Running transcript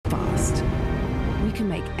can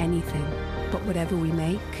make anything, but whatever we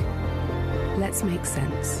make, let's make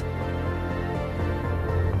sense.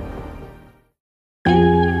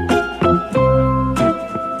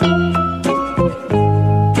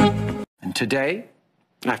 And today,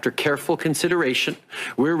 after careful consideration,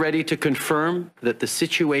 we're ready to confirm that the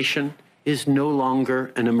situation is no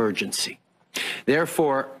longer an emergency.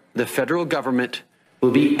 Therefore, the federal government will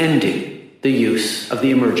be ending the use of the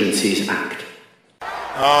Emergencies Act.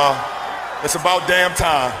 It's about damn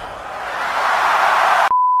time.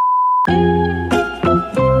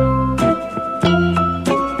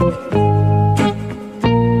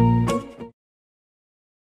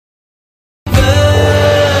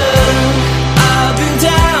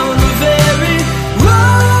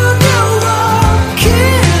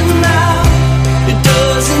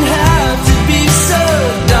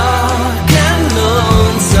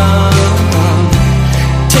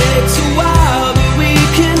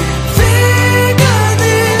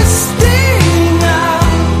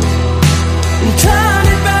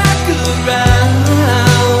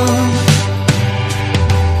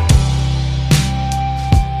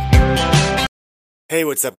 Hey,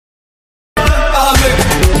 what's up?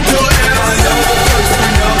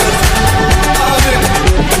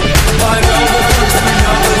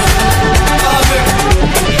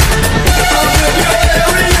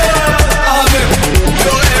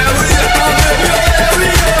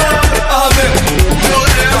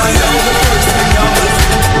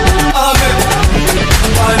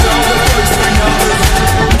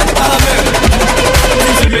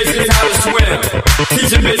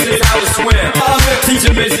 Teaching bitches how to swim.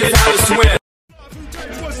 Teaching bitches how to swim.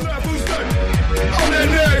 I'm that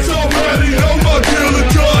next already. I'm my killer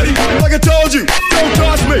Johnny. Like I told you, don't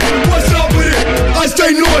touch me. What's up with it? I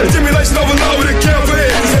stay naughty. Stimulation overload with a care for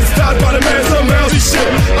it. Sensitized by the man, some mousy shit.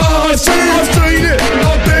 I've seen it.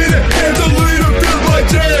 I've been it. And the leader feels like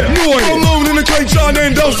jam. I'm alone in the crate, John,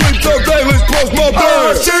 and don't sleep till day. Let's close my bed.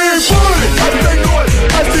 I stay naughty.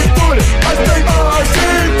 I stay naughty. I stay naughty. I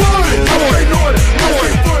stay naughty. I stay naughty.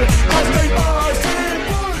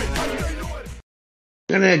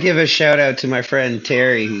 I'm going to give a shout out to my friend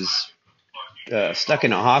Terry, who's stuck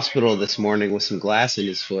in a hospital this morning with some glass in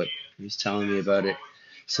his foot. He was telling me about it.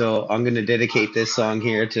 So I'm going to dedicate this song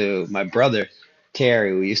here to my brother,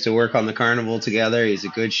 Terry. We used to work on the carnival together. He's a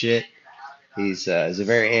good shit. He's a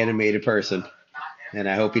very animated person, and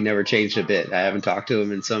I hope he never changed a bit. I haven't talked to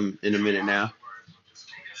him in a minute now.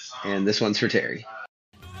 And this one's for Terry.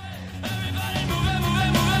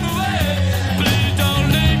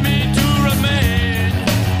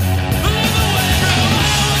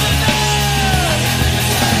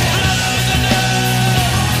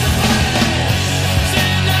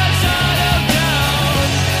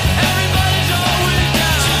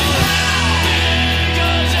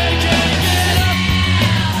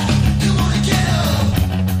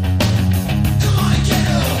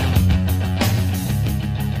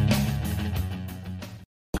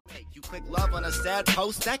 Sad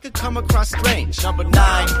post that could come across strange. Number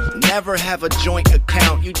 9, never have a joint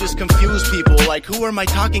account. You just confuse people like, who am I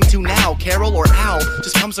talking to now? Carol or Al?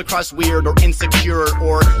 Just comes across weird or insecure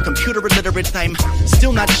or computer illiterate. I'm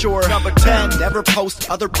still not sure. Number 10, never post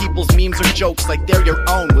other people's memes or jokes like they're your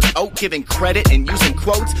own, without giving credit and using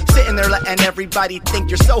quotes. Sitting there letting everybody think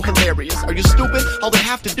you're so hilarious. Are you stupid? All they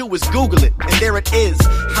have to do is Google it, and there it is.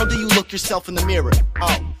 How do you look yourself in the mirror?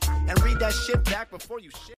 Oh, and read that shit back before you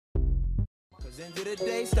shit. End of the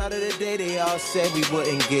day, start of the day, they all said we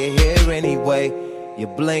wouldn't get here anyway. You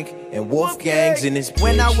blink and Wolfgang's in this bitch.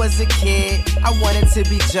 When I was a kid, I wanted to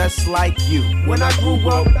be just like you. When I grew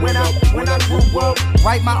up, when I grew up,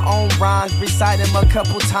 write my own rhymes, recite them a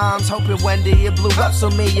couple times, hoping one day it blew up so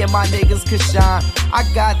me and my niggas could shine. I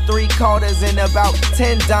got 3 quarters and about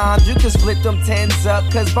 10 dimes. You can split them 10s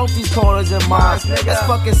up, cause both these quarters are mine. Let's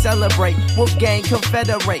fucking celebrate. Wolfgang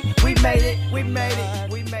confederate. We made it, we made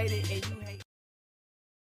it, we made it.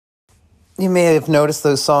 You may have noticed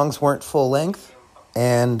those songs weren't full length,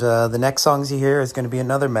 and the next songs you hear is going to be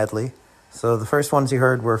another medley. So the first ones you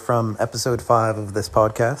heard were from episode 5 of this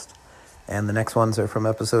podcast, and the next ones are from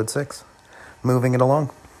episode 6. Moving it along.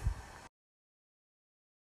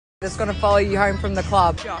 It's going to follow you home from the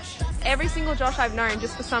club. Josh. Every single Josh I've known,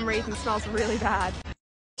 just for some reason, smells really bad.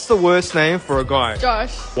 What's the worst name for a guy?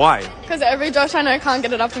 Josh. Why? Because every Josh I know can't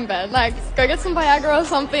get it up in bed. Like, go get some Viagra or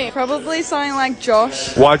something. Probably something like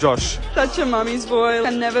Josh. Why Josh? Such a mummy's boy.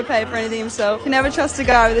 Can never pay for anything himself. Can never trust a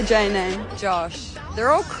guy with a J name. Josh. They're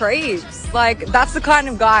all creeps. Like, that's the kind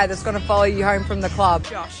of guy that's going to follow you home from the club.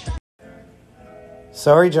 Josh.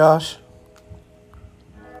 Sorry, Josh.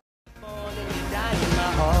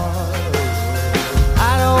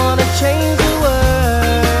 I don't wanna change the world.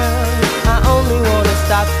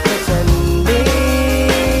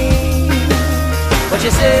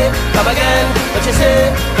 say, come again, what you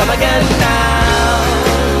say, come again now.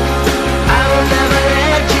 I will never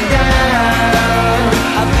let you down.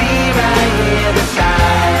 I'll be right here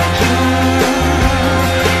beside you,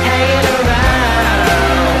 hanging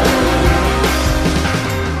around.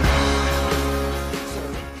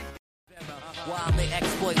 While they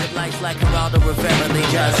exploit the life like Geraldo Rivera, they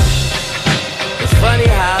just, it's funny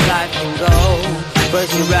how life can go.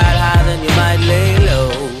 First you ride high, then you might lay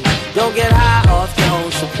low. Don't get high off your own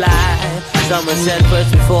supply. Someone said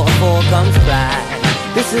first before a fall comes by.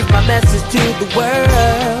 This is my message to the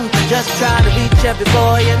world. Just trying to reach every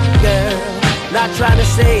boy and girl. Not trying to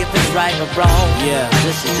say if it's right or wrong. Yeah,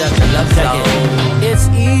 this is just a love song. It's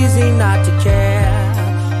easy not to care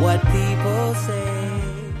what people say.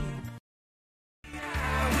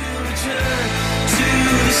 I will return to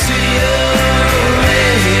the city of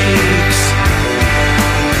lakes,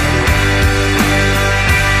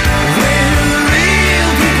 where the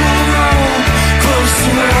real people roam, close to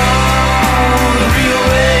where all the real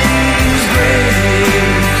waves break.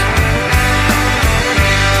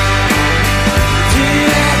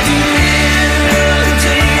 At the end of the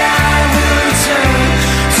day, I will return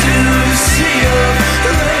to the sea of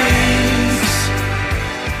lakes.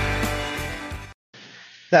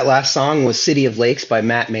 That last song was City of Lakes by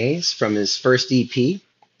Matt Mays from his first EP.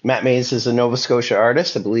 Matt Mays is a Nova Scotia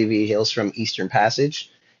artist. I believe he hails from Eastern Passage.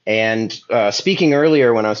 And speaking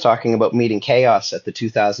earlier when I was talking about meeting Chaos at the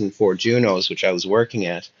 2004 Junos, which I was working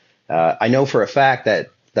at, I know for a fact that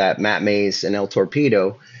Matt Mays and El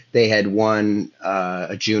Torpedo, they had won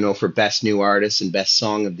a Juno for Best New Artist and Best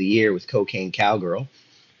Song of the Year with Cocaine Cowgirl.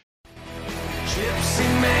 Gypsy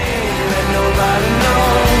man that nobody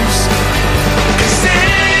knows. 'Cause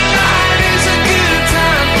city life is a good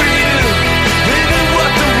time for you. Living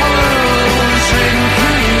what the world is written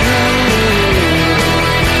for you.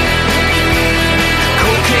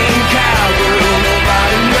 Cocaine cowgirl,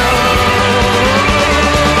 nobody knows.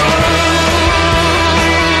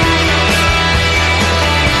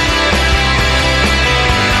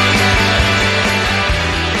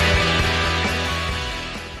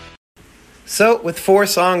 So, with 4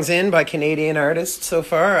 songs in by Canadian artists so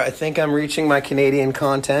far, I think I'm reaching my Canadian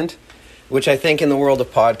content, which I think in the world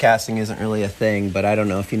of podcasting isn't really a thing, but I don't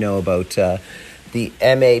know if you know about the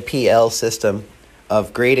MAPL system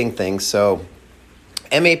of grading things. So,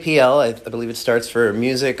 MAPL, I believe it stands for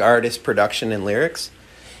Music, Artist, Production, and Lyrics.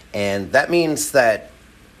 And that means that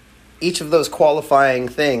each of those qualifying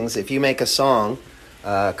things, if you make a song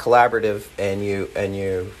collaborative and you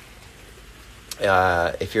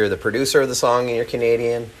if you're the producer of the song and you're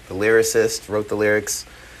Canadian, the lyricist wrote the lyrics,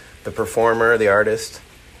 the performer, the artist,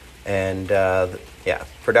 and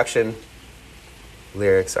production,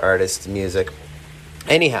 lyrics, artist, music.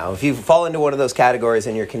 Anyhow, if you fall into one of those categories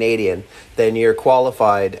and you're Canadian, then you're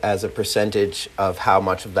qualified as a percentage of how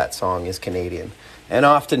much of that song is Canadian. And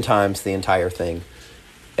oftentimes the entire thing,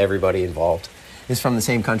 everybody involved, is from the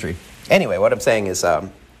same country. Anyway, what I'm saying is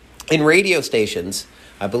in radio stations,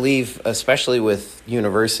 I believe, especially with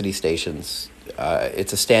university stations,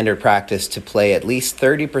 it's a standard practice to play at least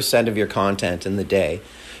 30% of your content in the day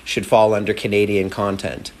should fall under Canadian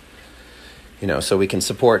content. You know, so we can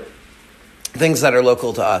support things that are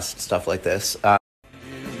local to us, stuff like this. No,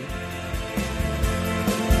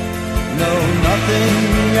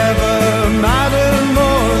 nothing ever mattered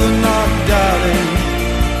more than our darling.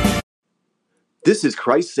 This is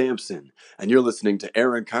Christ Sampson, and you're listening to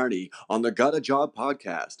Aaron Carney on the Got a Job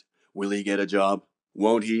podcast. Will he get a job?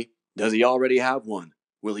 Won't he? Does he already have one?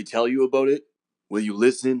 Will he tell you about it? Will you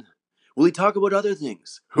listen? Will he talk about other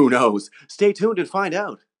things? Who knows? Stay tuned and find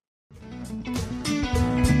out.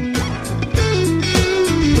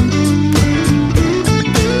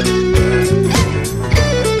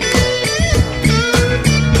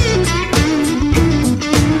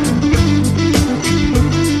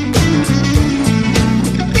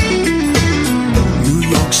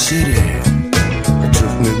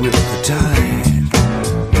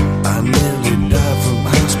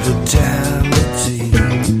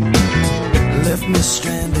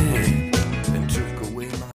 Stranded and took away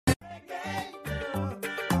my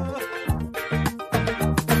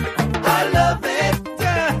I love it.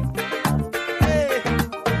 Hey.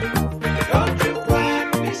 Don't you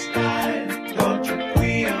whack me slide, don't you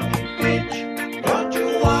queer me bitch, don't you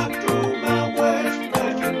walk through my words,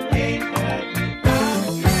 cause you ain't had me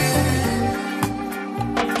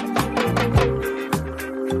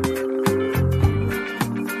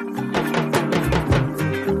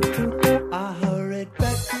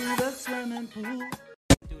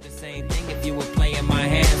do the same thing if you were playing my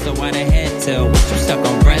hand, so why the head till. What you stuck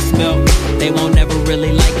on breast milk? They won't ever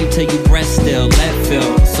really like you till you breast still let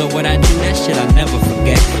feel. So what I do, that shit I'll never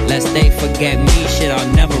forget. Lest they forget me, shit I'll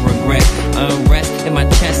never regret. Unrest in my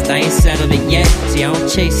chest, I ain't settled it yet. See, I don't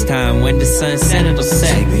chase time, when the sun set it'll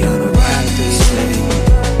set. Take me on a ride through your city.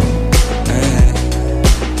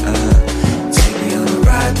 Take me on a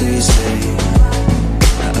ride through your city.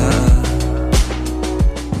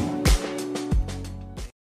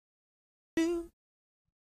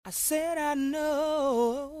 I said I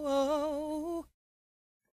know.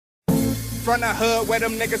 From the hood where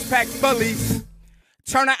them niggas pack bullies.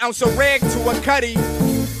 Turn an ounce of reg to a cutty.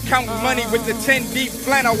 Count money with the 10 deep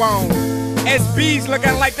flannel on. SBs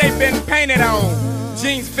looking like they been painted on.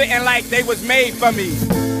 Jeans fitting like they was made for me.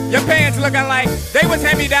 Your pants looking like they was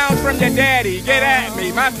hand-me-downs from your daddy. Get at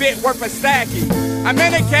me, my bit worth a stacky. I'm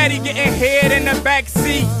in a caddy getting head in the back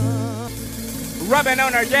seat, rubbing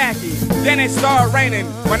on her yaki. Then it started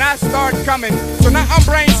raining when I start coming. So now I'm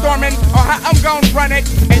brainstorming on how I'm gonna run it.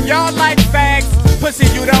 And y'all like fags, pussy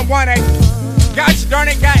you don't want it. Gosh darn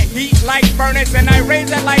it, got heat like furnace, and I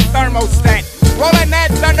raise it like thermostat. Rolling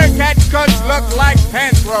that Thundercat cuts look like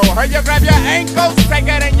Panthro. Heard you grab your ankles, take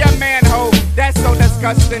it in your manhole. That's so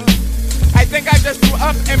disgusting. I think I just threw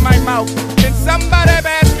up in my mouth. Can somebody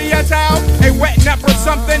pass me a towel? A wet nap or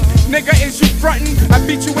something? Nigga, is you frontin'? I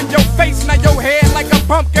beat you in your face, now your head like a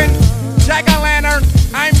pumpkin. Jack-o'-lantern,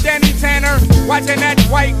 I'm Danny Tanner. Watching that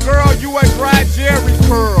white girl, you a dry Jerry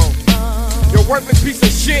curl. You're worthless piece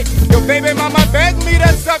of shit. Your baby mama begged me to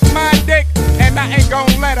suck my dick, and I ain't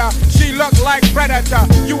gon' let her. She look like Predator.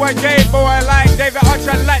 You a gay boy like David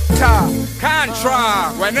Archuleta.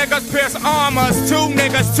 Contra, where niggas pierce armors. Two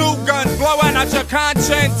niggas, two guns blowing out your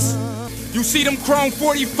conscience. You see them chrome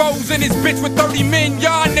 44s in this bitch with 30 men.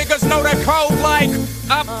 Y'all niggas know the code like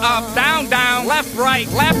up, up, down, down, left, right,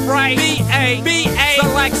 B-A, B-A.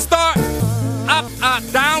 Select start. Up, up,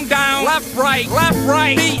 down, down, left, right,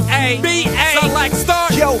 B-A, B-A. Select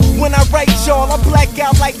start. Yo, when I write y'all, I black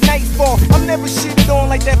out like nightfall. I'm never shitted on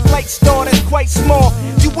like that flight star that's quite small.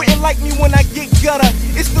 You wouldn't like me when I get gutter.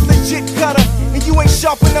 It's the legit cutter, and you ain't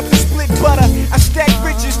sharp enough to split butter. I stack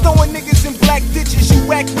riches, throwing niggas in black ditches. You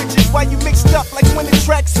whack bitches while you mixed up like when the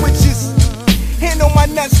track switches. Hand on my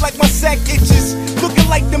nuts like my sack itches. Looking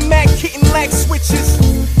like the Mac hitting lack switches.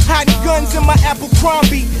 Hiding guns in my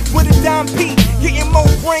Abercrombie with a dime P. Getting more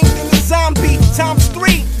brain than a zombie times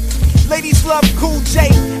 3. Ladies love Cool J.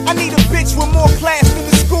 I need a bitch with more class than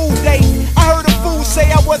the school day. I heard a fool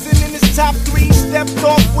say I wasn't in his top 3. Stepped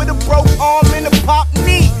off with a broke arm and a pop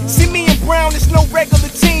knee. See me and Brown, it's no regular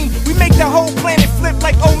team. We make the whole planet flip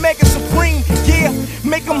like Omega Supreme. Yeah,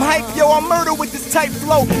 make them hype, yo. I murder with this type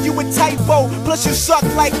flow. You a typo, plus you suck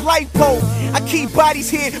like lipo. I keep bodies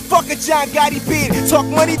here, fuck a John Gotti beard. Talk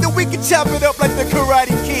money, then we can chop it up like the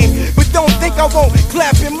Karate Kid. But don't think I won't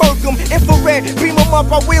clap and murk 'em. Infrared, beam 'em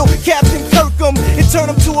up, I will Captain Kirk 'em and turn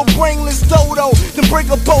 'em to a brainless dodo. Then break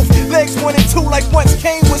up both legs 1 and 2 like once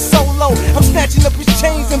Kane was solo. I'm snatching up his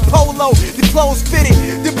chains and polo. The clothes fitted,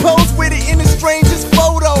 then pose with it in the strangest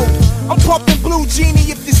photo. I'm pumping Blue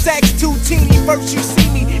Genie if the sack's too teeny. First you see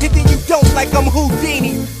me, and then you don't like I'm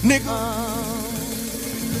Houdini, nigga.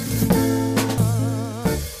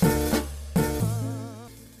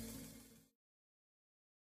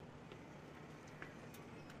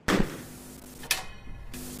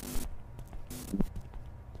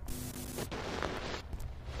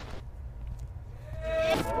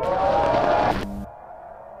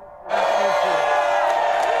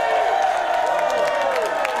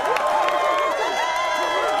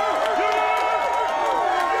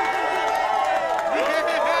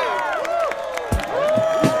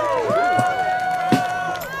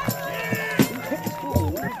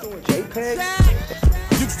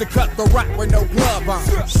 To cut the rock with no glove on,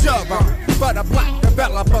 shove on, but a black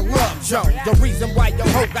developer love Joe. The reason why your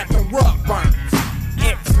hoe got the rug burns.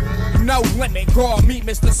 It's no limit, call me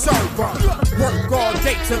Mr. Server. Work all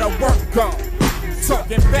day to the work gone.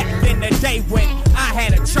 Talking back in the day when I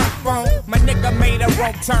had a church phone. My nigga made a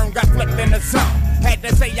wrong turn, got flipped in the zone. Had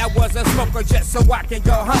to say I was a smoker just so I can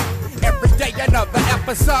go home. Every day another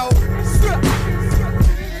episode.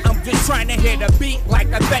 Just trying to hit a beat like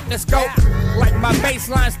a stethoscope. Like my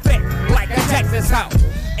baseline spit, like a Texas hoe.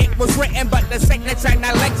 It was written, but the signature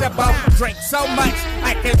not legible. Drink so much,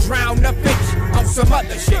 I can drown the fish on some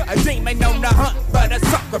other shit. A demon on the hunt, but a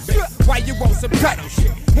sucker bitch. Why you want some cuddle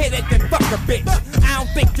shit? Hit it, then fuck a bitch. I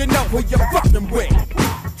don't think you know who you're fucking with.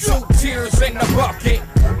 2 tears in the bucket,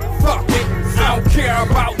 fuck it. I don't care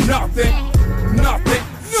about nothing, nothing.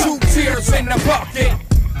 2 tears in the bucket,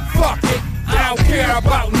 fuck it. I don't care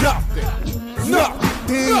about nothing,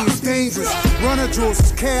 nothing. is dangerous. Runner jewels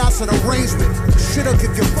is chaos and arrangement. Shit'll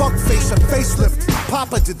give your fuck face a facelift.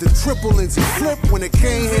 Papa did the triple Lindsay flip when it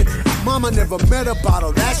came hit. Mama never met a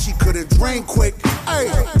bottle that she couldn't drain quick. Hey,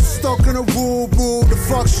 stuck in a rule, the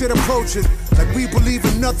fuck shit approaching. Like we believe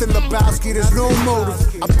in nothing, Lebowski, there's no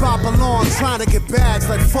motive. I pop along trying to get bags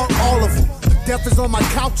like fuck all of them. Death is on my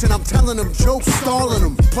couch and I'm telling them jokes, stalling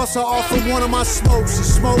them. Plus I offer one of my smokes, she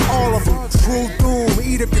smoke all of them. True doom,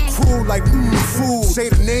 eat up your crew like food. Say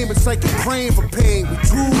the name, it's like you're praying for pain. We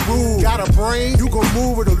too rude. Got a brain, you gon'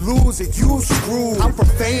 move it or lose it, you screwed. I'm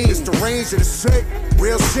profane, it's the range of the sick.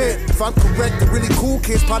 Real shit, if I'm correct, the really cool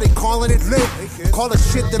kids probably calling it lit. Call the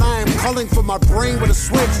shit that I am culling for my brain with a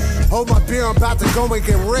switch. Hold my beer, I'm about to go and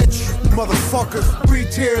get rich. Motherfucker, 3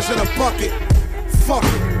 tears in a bucket. Fuck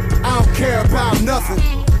it. I don't care about nothing,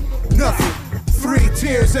 nothing. 3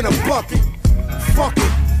 tears in a bucket. Fuck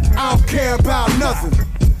it, I don't care about nothing,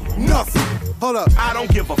 nothing. Hold up. I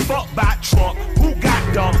don't give a fuck about Trump. Who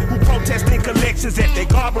got dumb? Who protesting collections at their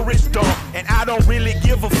garbage dump? And I don't really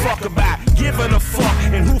give a fuck about giving a fuck.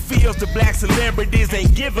 And who feels the black celebrities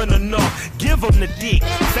ain't giving enough? Give them the dick.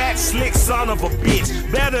 Fat, slick son of a bitch.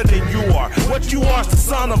 Better than you are. What you are's the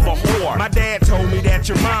son of a whore. My dad told me that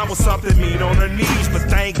your mom was something mean on her knees. But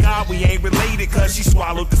thank God we ain't related, cause she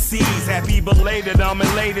swallowed the seeds. Happy belated, I'm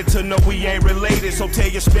elated to know we ain't related. So tell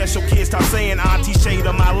your special kids, stop saying Auntie Shade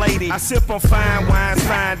of my lady. I sip on fine wines,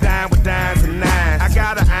 fine dine with dimes and nines. I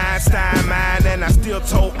got an Einstein mind and I still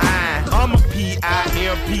toe iron. I'm a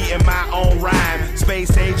P-I-M-P in my own rhyme.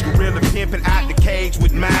 Space age gorilla pimping out the cage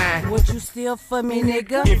with mine. Would you steal for me,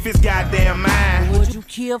 nigga? If it's goddamn mine. Would you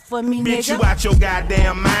kill for me, nigga? Bitch, you out your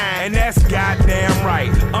goddamn mind. And that's goddamn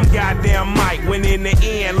right. I'm goddamn Mike. When in the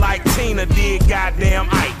end, like Tina did goddamn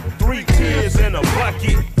Ike. 3 tears in a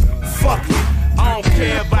bucket. Fuck it. I don't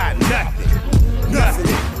care about nothing.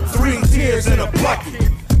 Nothing. 3 tears in a bucket.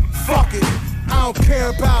 Fuck it. I don't care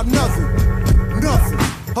about nothing. Nothing.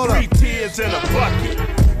 Hold up. 3 tears in a bucket.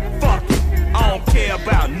 Fuck it. I don't care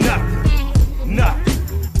about nothing. Nothing.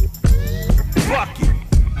 Fuck it.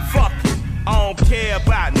 Fuck it. I don't care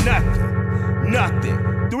about nothing.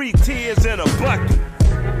 Nothing. 3 tears in a bucket.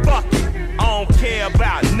 Fuck it. I don't care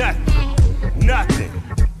about nothing. Nothing.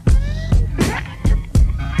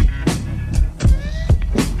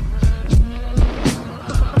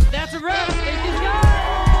 That's a wrap.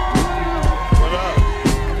 What up?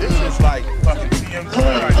 This is like fucking TMZ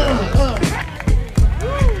right now.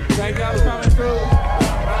 Thank y'all for coming through.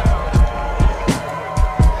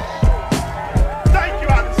 Thank you, I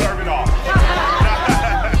deserve it all.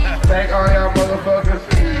 Thank all y'all motherfuckers.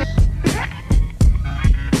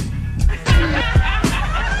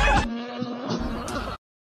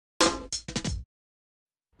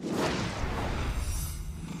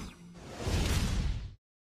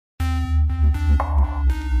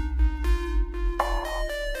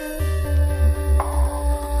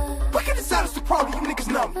 Probably you niggas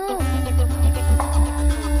numb.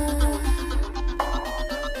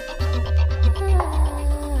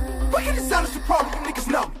 Look at the sound of the problem, you niggas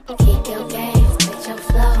numb. Kick your games, bitch your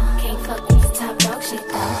flow. Can't fuck with this top dog shit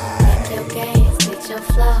though. Kick your games, bitch your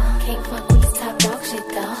flow. Can't fuck with this top dog shit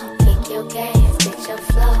though. Kick your games, bitch your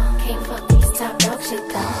flow. Can't fuck with this top dog shit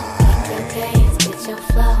though. Kick your games, bitch your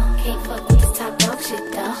flow. Can't fuck with this top dog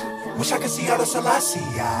shit though. Wish I could see all the Selassie.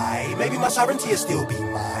 Maybe my sovereignty will still be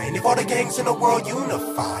mine. If all the gangs in the world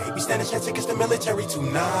unify, we stand a chance against the military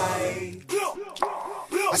tonight.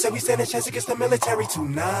 I said we stand a chance against the military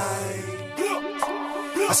tonight.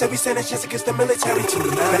 I said we stand a chance against the military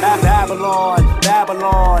tonight. Babylon,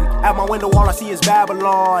 Babylon. At my window all I see is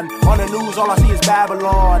Babylon. On the news all I see is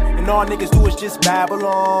Babylon. And all niggas do is just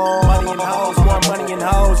Babylon. Money and hoes, more money and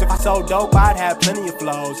hoes. If I sold dope I'd have plenty of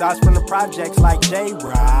flows. I was from the projects like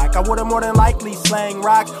J-Rock. I would've more than likely slang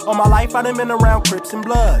rocks. All my life I done been around Crips and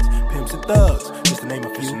Bloods, Pimps and Thugs, just to name a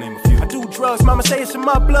few. I do drugs, mama say it's in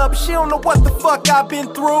my blood, but she don't know what the fuck I've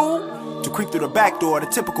been through. To creep through the back door, the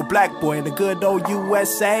typical black boy in the good old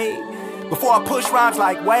USA. Before I push rhymes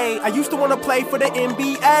like Wade, I used to wanna play for the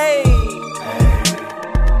NBA. Hey.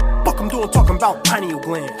 Fuck I'm doing talking about pineal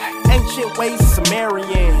gland. Ancient ways of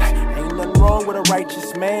Sumerian. Ain't nothing wrong with a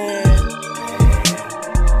righteous man.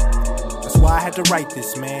 That's why I had to write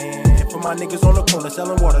this, man. For my niggas on the corner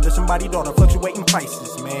selling water to somebody's daughter, fluctuating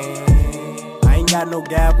prices, man. I ain't got no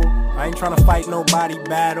gavel, I ain't tryna fight nobody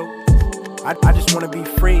battle. I just wanna be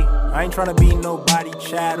free. I ain't tryna be nobody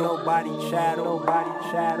chattel. Nobody chattel. Nobody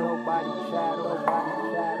chattel. Nobody chattel. Nobody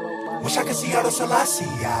chattel. Wish I could see all the Selassie.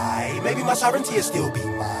 Maybe my sovereignty will still be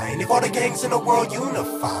mine. If all the gangs in the world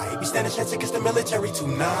unify, we stand a chance against the military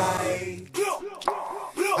tonight.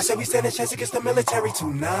 I said we stand a chance against the military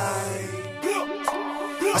tonight.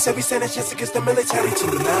 I said we stand a chance against the military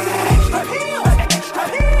tonight.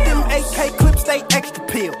 Them AK clips, they extra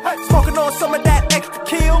peel. Smoking on some of that extra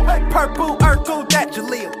kill. Purple, Urkel, that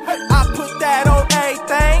Jaleel. I put that on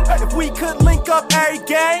everything. If we could link up every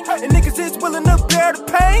gang, and niggas is willing to bear the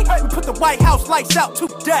pain, we put the White House lights out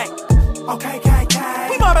today. Okay, KK.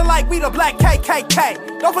 We mobbing like we the black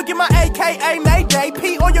KKK. Don't forget my AKA Mayday.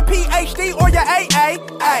 P or your PhD or your AA.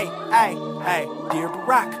 Hey, dear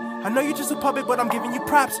Barack, I know you're just a puppet, but I'm giving you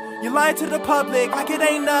props. You're lying to the public like it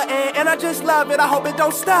ain't nothing, and I just love it. I hope it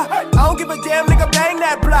don't stop. I don't give a damn, nigga, bang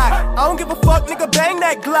that block. I don't give a fuck, nigga, bang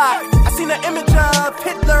that Glock. I seen an image of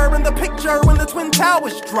Hitler in the picture when the Twin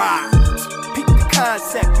Towers dropped. Peep the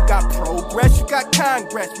concept, you got progress, you got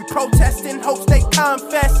Congress. We protest in hopes they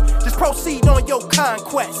confess. Just proceed on your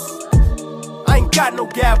conquest. I ain't got no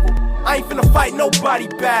gavel, I ain't finna fight nobody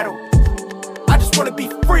battle. I just wanna be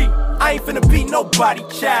free, I ain't finna be nobody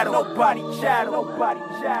chattel. Nobody chattel, nobody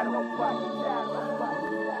chattel, nobody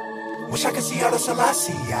chattel. Wish I could see all the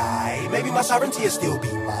Selassie. Maybe my sovereignty will still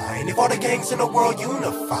be mine. If all the gangs in the world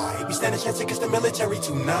unify, we stand a chance against the military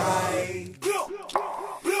tonight.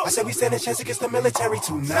 I said we stand a chance against the military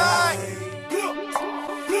tonight.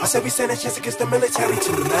 I said we stand a chance against the military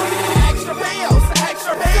tonight.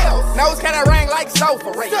 Extra bills. Nose kinda ring like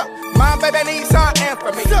sofa ring. Mom, baby, need some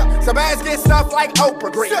infamy. Some ass get stuffed like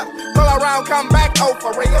Oprah Green. Pull around, come back,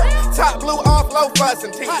 Oprah real. Top blue off, low fuzz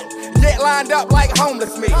and teeth. Get lined up like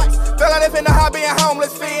homeless meals. Feeling if in the hobby and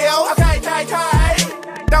homeless feel. Okay.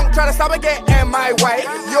 Don't try to stop it, get in my way.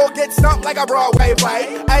 You'll get stumped like a Broadway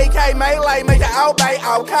play. AK melee, make it obey,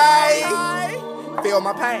 okay? Feel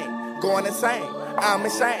my pain, going insane. I'm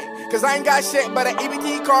ashamed, cause I ain't got shit but an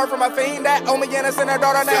EBT card from a fiend that owe me innocent her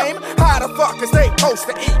daughter name. How the fuck is they supposed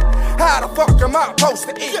to eat? How the fuck am I supposed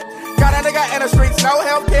to eat? Got a nigga in the streets, no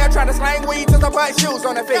healthcare, trying to slang weed just to put shoes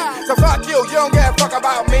on their feet. So fuck you don't give a fuck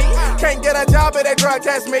about me. Can't get a job if they drug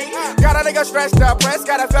test me. Got a nigga stressed up, pressed,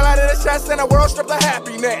 got a fell out of the chest and the world stripped of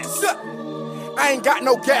happiness. I ain't got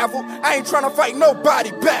no gavel, I ain't trying to fight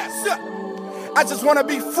nobody back. I just wanna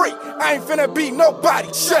be free, I ain't finna be nobody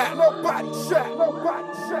chat. Nobody chat, nobody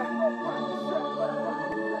chat, nobody chat.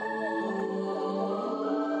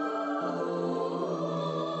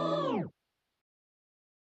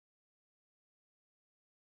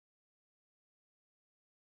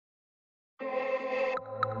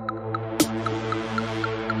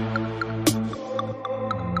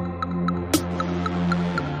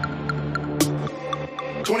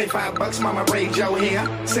 25 bucks, mama, braid your hair.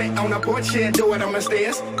 Sit on the porch, yeah, do it on the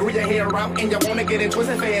stairs. Grew your hair out and you wanna get it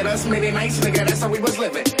twisted. Fed us many nights, nigga, that's how we was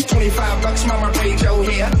living. 25 bucks, mama, braid your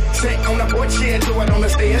hair. Sit on the porch, yeah, do it on the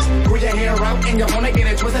stairs. Grew your hair out and you wanna get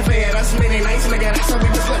it twisted. Fed us many nights, nigga, that's how we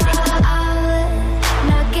was living. I'll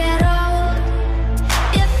not get old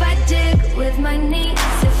if I dig with my knees,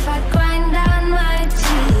 if I grind down my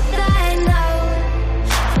teeth. I know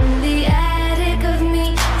from the attic of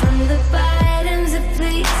me, from the bottoms of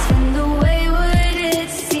pleats, from the wayward it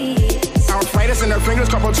seems. Arthritis in her fingers,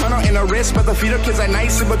 carpal tunnel in her wrist, but the feeder kids at night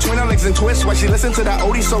sit between her legs and twist while she listen to the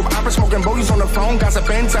oldie soap opera, smoking bogeys on the phone,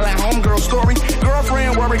 gossiping, telling homegirl story.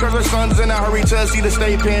 Girlfriend worry cause her son's in a hurry to see the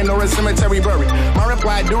state pen or a cemetery buried. My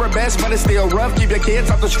reply, do her best, but it's still rough. Keep your kids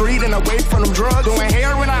off the street and away from them drugs. Doing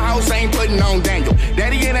hair in her house, ain't putting on Daniel.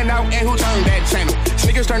 Daddy in and out, and who turned that channel?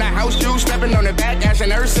 Sneakers turn that house juice, stepping on the back, ashing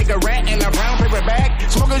her cigarette in a brown paper bag.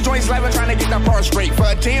 Smoking joints, laughing, trying to get the part straight. For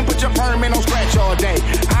a 10, put your perm in on scratch all day.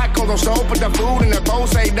 I close on stove, put the food in the bowl,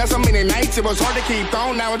 say that's so many nights it was hard to keep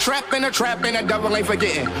on. Now a trap in a trap, and a devil ain't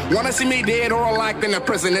forgetting. Wanna see me dead or locked in a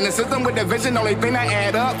prison? In the system with the vision, only thing that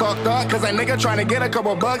add up, fucked up, cause a nigga trying to get a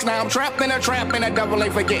couple bucks. Now I'm trapped in a trap, and a devil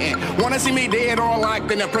ain't forgetting. Wanna see me dead or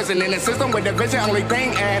locked in a prison? In the system with the vision, only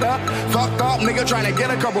thing add up, fucked up, nigga trying to get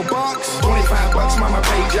a couple bucks. 25 bucks, mama,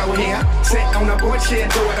 paid your hair. Sit on the porch, yeah,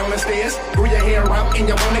 do it on the stairs. Grew your hair out, and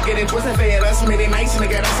you wanna get it twisted. Fed us many nights,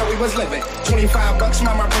 nigga, that's how we was living. 25 bucks,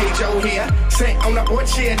 mama, paid your hair. Sit on the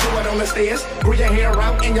porch, yeah, do it on the stairs. Grew your hair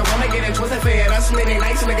out, and you wanna get it twisted. Fed us many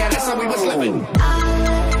nights, nigga, that's how we was living.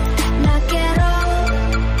 I'll not get old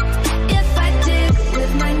if I dig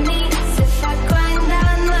with my knees, if I grind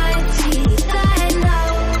down my teeth. I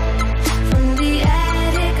know from the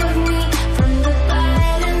attic of me, from the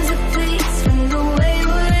bottoms of pleats, from the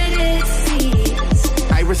wayward it seems.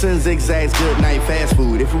 Missing zigzags, good night, fast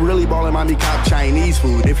food. If you really ballin', mommy, cop Chinese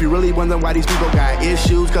food. If you really wondering why these people got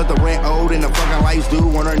issues, cause the rent old and the fucking lights due.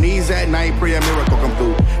 On her knees at night, pray a miracle come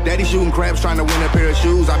through. Daddy shooting craps, trying to win a pair of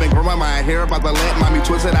shoes. I've been growing my hair, about to let mommy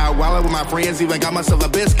twist it out. While with my friends, even got myself a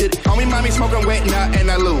biscuit. Homie, mommy smoking wet nut and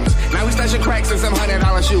I lose. Now we stashing cracks in some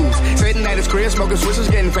 $100 shoes. Sitting at his crib, smoking switches,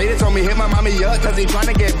 getting faded. Told me hit my mommy up, cause he trying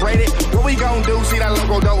to get braided. What we gon' do? See that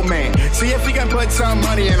local dope man. See if he can put some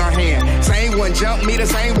money in our hand. Same one jump me, the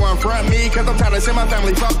same one front me. Cause I'm tired of seeing my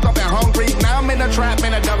family fucked up and hungry. Now I'm in the trap,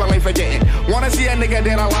 and the devil ain't forgetting. Wanna see a nigga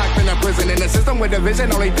that I locked in a prison. In the system with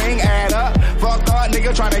division, only thing add up. Fuck up,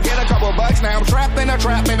 nigga trying to get a couple bucks. Now I'm trapped in a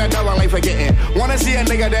trap, and the devil ain't forgetting. Wanna see a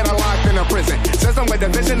nigga that I locked in a prison. System with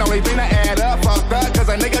division, only thing to add up. Fuck up, cause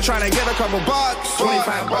a nigga trying to get a couple bucks.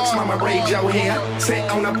 25 bucks, mama, braid your hair. Sit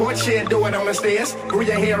on the porch, shit, do it on the stairs. Grew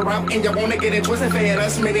your hair out, and you wanna get it twisted. Fed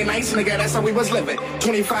us many nights, nigga, that's how we was living.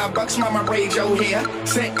 25 bucks, mama, braid your hair.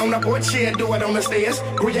 Sit on the porch, shit, do it on the stairs.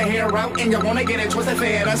 Grew your hair out, and you wanna get it twisted.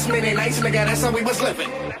 Fed us many nights, nigga, that's how we was living.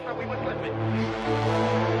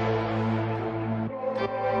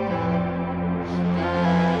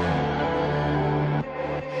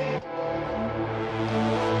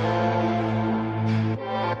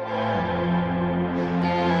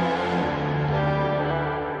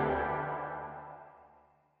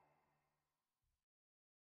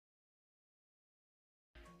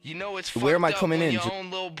 You know it's Where am I coming in? Your own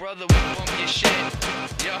little brother will bump your shit.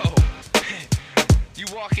 Yo, you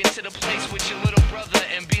walk into the place with your little brother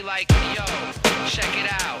and be like, yo, check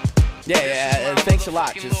it out. Yeah, thanks a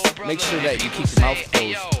lot. Just make sure that you keep your mouth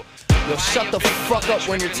closed. Yo, shut the fuck up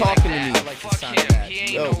when you're talking to me. I like the sound of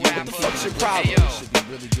that. Yo, what the fuck's your problem? We should be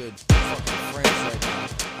really good fucking friends right now.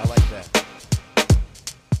 I like that.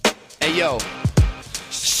 Hey, yo.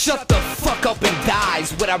 Shut the fuck up and die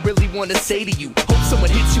is what I really want to say to you. Hope someone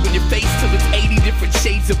hits you in your face till it's 80 different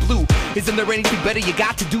shades of blue. Isn't there anything better you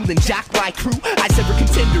got to do than jack my crew? I sever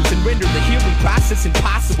contenders and render the healing process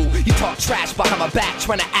impossible. You talk trash behind my back,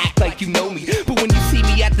 trying to act like you know me. But when you see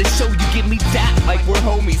me at the show, you give me that like we're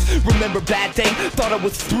homies. Remember bad day? Thought I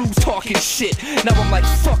was through talking shit. Now I'm like,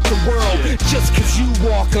 fuck the world, just cause you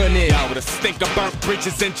walk on it. Yo, the stink of burnt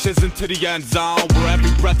bridges inches into the end zone, where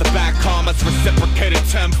every breath of bad karma's reciprocated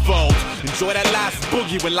tenfold. Enjoy that last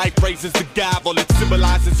boogie when life raises the gavel. It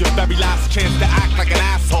symbolizes your very last chance to act like an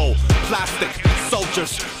asshole. Plastic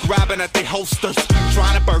soldiers grabbing at their holsters,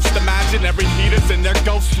 trying to burst imaginary heaters in their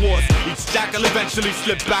ghost wars. Each jackal eventually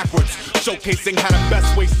slip backwards, showcasing how to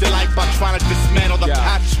best waste your life by trying to dismantle the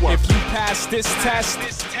patchwork. If you pass this test,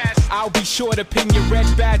 I'll be sure to pin your red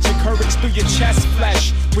badge of courage through your chest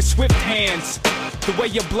flesh with swift hands. The way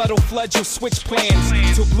your blood will flood, you'll switch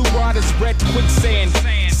plans till blue water's red quicksand,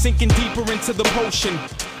 sinking deeper into the potion.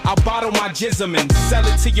 I'll bottle my jism and sell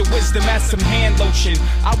it to your wisdom as some hand lotion.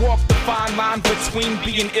 I walk the fine line between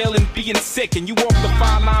being ill and being sick, and you walk the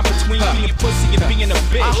fine line between being pussy and being a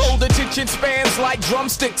bitch. I hold attention spans like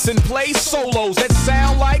drumsticks and play solos that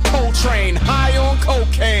sound like Coltrane, high on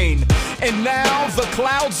cocaine. And now the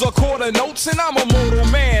clouds are quarter notes and I'm a mortal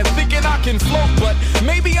man, thinking I can float, but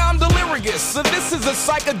maybe I'm delirious. So this is a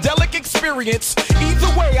psychedelic experience.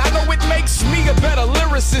 Either way, I know it makes me a better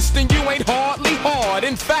lyricist, and you ain't hardly hard.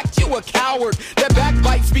 In fact, you a coward that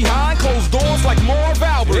backbites behind closed doors like Marv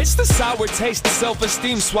Albert. It's the sour taste of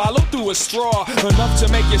self-esteem swallowed through a straw, enough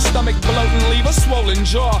to make your stomach bloat and leave a swollen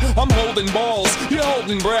jaw. I'm holding balls, you're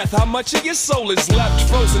holding breath. How much of your soul is left?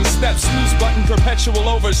 Frozen steps, snooze button, perpetual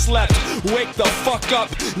overslept. Wake the fuck up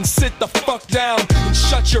and sit the fuck down and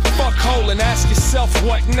shut your fuck hole and ask yourself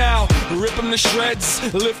what now? Rip them to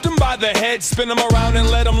shreds, lift them by the head, spin them around and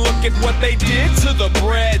let them look at what they did to the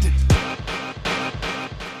bread.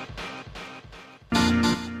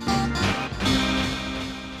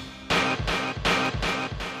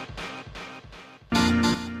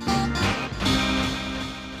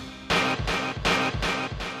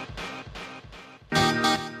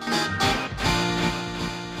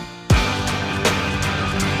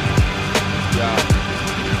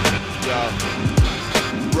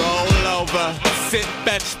 Sit,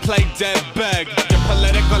 fetch, play dead beg. Your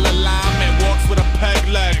political alignment walks with a peg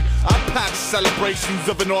leg. I pack celebrations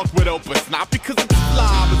of an awkward opus, not because it's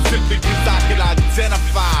fly, but simply because I can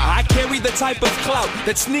identify. I carry the type of clout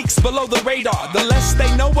that sneaks below the radar. The less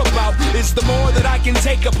they know about is the more that I can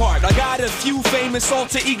take apart. I got a few famous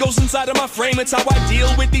alter egos inside of my frame. It's how I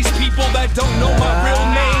deal with these people that don't know my real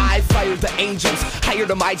name. I fire the angels. Hired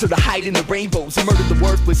a miser to hide in the rainbows. Murdered the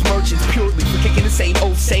worthless merchants purely for kicking the same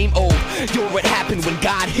old, same old. You're what happened when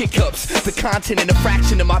God hiccups. The content and a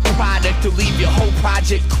fraction of my product to leave your whole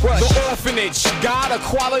project crushed. The Orphanage got a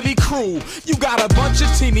quality crew. You got a bunch of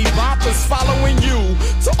teeny boppers following you.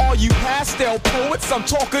 To all you pastel poets, I'm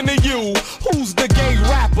talking to you. Who's the gay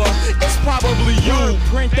rapper? It's probably you.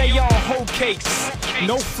 Print, they all whole cakes.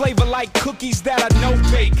 No flavor like cookies that are no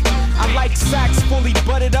bake. I like sacks fully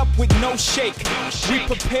buttered up with no shake. We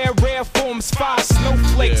prepare rare forms, 5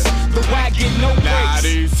 snowflakes. The wagon, no breaks. Now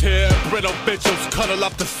these here brittle bitches cuddle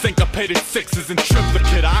up the syncopated sixes in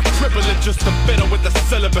triplicate. I cripple it just to fiddle with the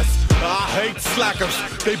syllabus. I hate slackers.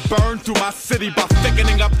 They burn through my city by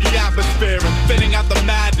thickening up the atmosphere and thinning out the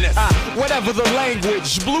madness. Whatever the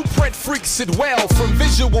language, Blueprint freaks it well. From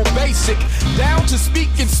visual basic down to speak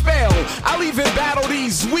and spell. I'll even battle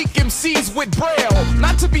these weak MCs with braille.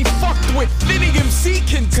 Not to be fucked with, any MC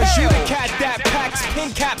can tell. Cause you the cat that packs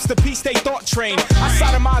pin caps to piece they thought train. I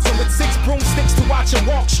sodomize them with 6 broomsticks to watch them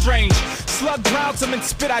walk strange. Slug drowns them and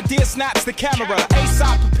spit idea snaps the camera.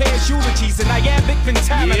 Aesop prepares eulogies in iambic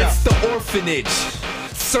pentameter. Yeah, it's the Orphanage.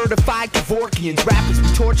 Certified Kevorkians, rappers be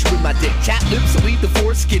torturing my dick. Chat lips will leave the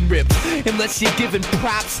foreskin ripped. Unless you're giving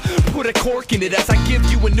props, put a cork in it as I give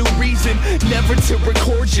you a new reason never to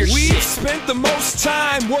record your shit. We've spent the most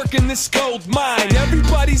time working this gold mine.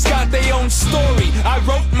 Everybody's got their own story, I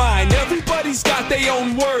wrote mine. Everybody's got their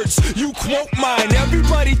own words, you quote mine.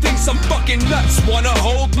 Everybody thinks I'm fucking nuts, wanna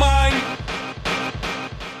hold mine?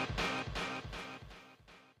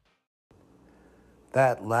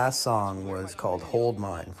 That last song was called Hold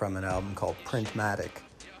Mine from an album called Printmatic,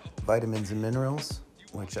 Vitamins and Minerals,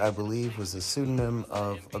 which I believe was a pseudonym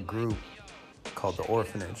of a group called The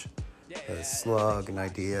Orphanage. Slug and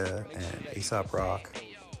Idea and Aesop Rock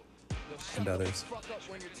and others.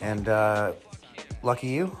 And lucky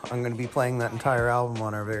you, I'm going to be playing that entire album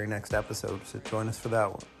on our very next episode, so join us for that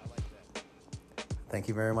one. Thank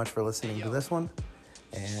you very much for listening to this one,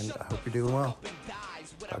 and I hope you're doing well.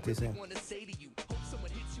 Talk to you soon.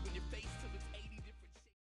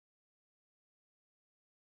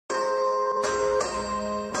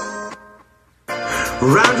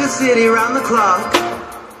 Round your city, round the clock,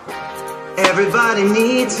 everybody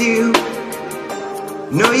needs you.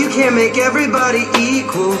 No, you can't make everybody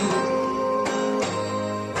equal.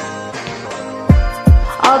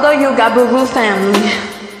 Although you got boo-boo family,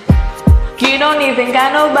 you don't even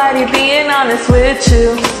got nobody being honest with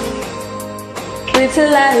you. Wait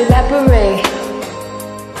till I evaporate.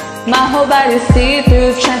 My whole body's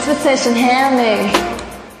see-through, transportation handmade.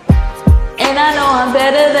 And I know I'm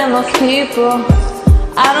better than most people.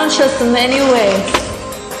 I don't trust them anyways.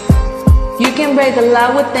 You can break the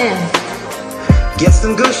law within. Get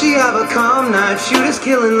some gushy, have a calm night. Shooters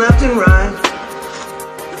killing left and right,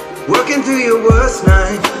 working through your worst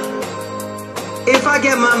night. If I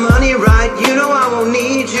get my money right, you know I won't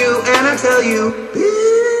need you. And I tell you,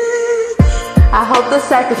 bitch, I hope the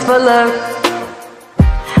sack is full of.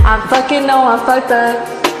 I'm fucking know I'm fucked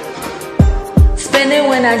up. Spend it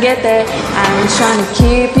when I get there. I ain't trying to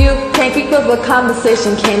keep you. Can't keep up a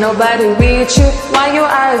conversation. Can't nobody reach you. Why your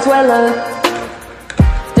eyes well up?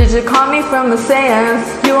 Did you call me from a seance?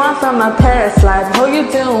 You want from my past life. Hope you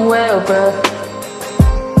doing well, bruh.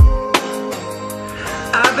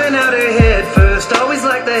 I've been out here head first, always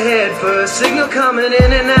like the head first. Signal coming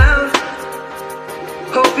in and out.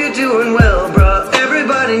 Hope you're doing well, bruh.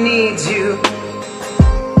 Everybody needs you.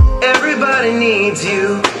 Everybody needs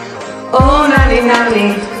you. Oh,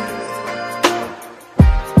 90-90.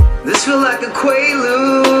 This feel like a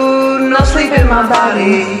quaalude. No sleep in my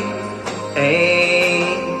body.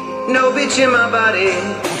 Ain't no bitch in my body.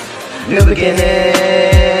 New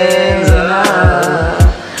beginnings.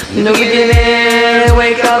 New beginnings.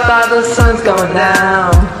 Wake up, all the sun's going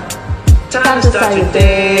down. Time to start your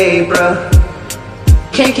day, bruh.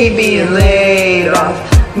 Can't keep being laid off.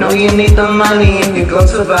 No, you need the money if you gon'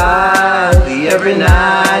 survive the every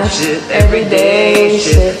night shit, everyday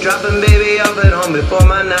shit. Dropping baby off at home before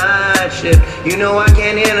my night shift. You know I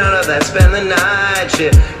can't hear none of that spend the night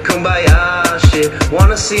shit. Kumbaya shit.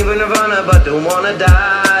 Wanna see Nirvana but don't wanna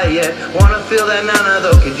die yet. Wanna feel that nana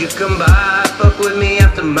though, could you come by? Fuck with me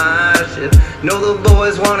after my shit. Know the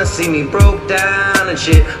boys wanna see me broke down and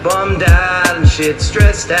shit, bummed out and shit,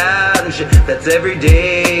 stressed out and shit. That's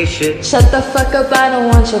everyday shit. Shut the fuck up, I don't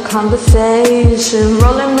want your conversation.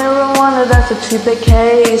 Rolling marijuana, that's a cheap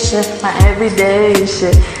vacation. My everyday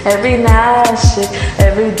shit, every night shit,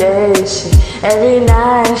 everyday shit, every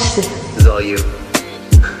night shit. This is all you.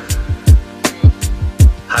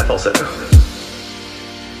 High falsetto.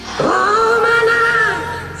 Oh my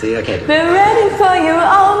night. See, I can't do it. Been ready for you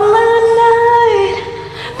all my night.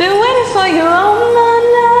 for your own night,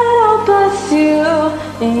 I'll bless you.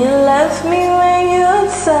 And you left me when you're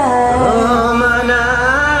sad. All my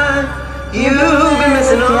night, you've been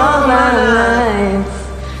missing all my nights.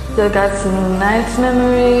 Still got some nice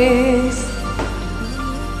memories.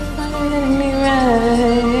 Letting me right.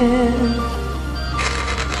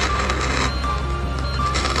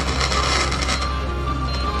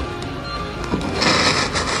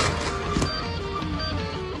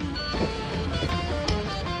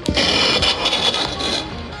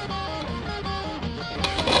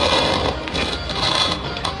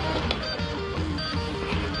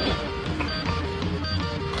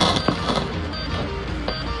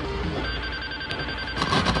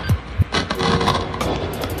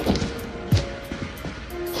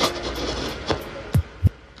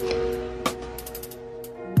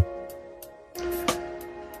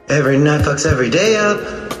 Every night fucks every day up.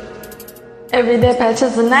 Every day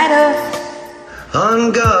patches the night up.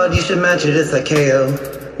 On God, you should match it, it's like KO.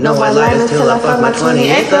 No white liners till I fuck my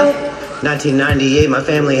 28th up. 1998, my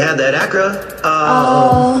family had that Acura.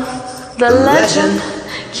 Oh, the legend.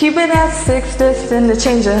 Keep it at 6, this in the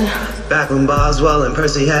changer. Back when Boswell and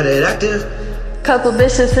Percy had it active. Couple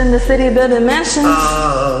bishops in the city building mansions.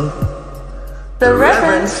 Oh, the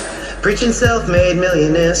reverence. Preaching self-made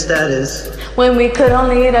millionaire status. When we could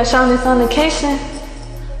only eat at Shawnee's on vacation.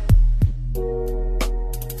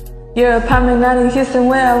 Your apartment out in Houston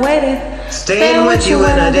where I waited. Staying with you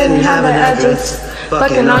when I didn't have an address.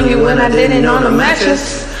 Fucking on you when I didn't own a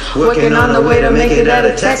mattress. Working on the way to make it out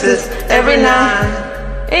of Texas every night.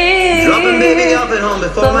 Dropping baby off at home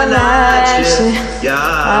before my night shift.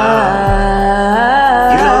 Yeah.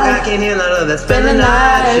 You know I can't hear none of that spend the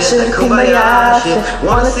night shit, that kumbaya shit.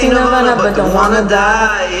 Wanna see Nirvana but don't wanna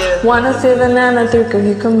die, yeah. Wanna see banana through cause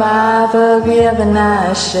you can buy for we have a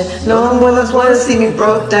nice shit. No one will wanna see me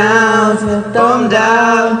broke down, bummed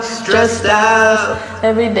out, stressed out.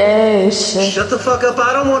 Everyday shit. Shut the fuck up,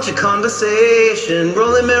 I don't want your conversation.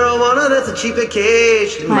 Rolling marijuana, that's a cheap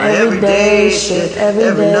vacation. My everyday shit,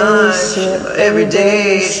 every night shit,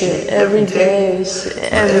 everyday shit, everyday shit,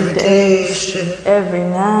 everyday shit, every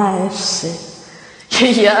night shit.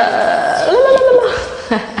 Yeah.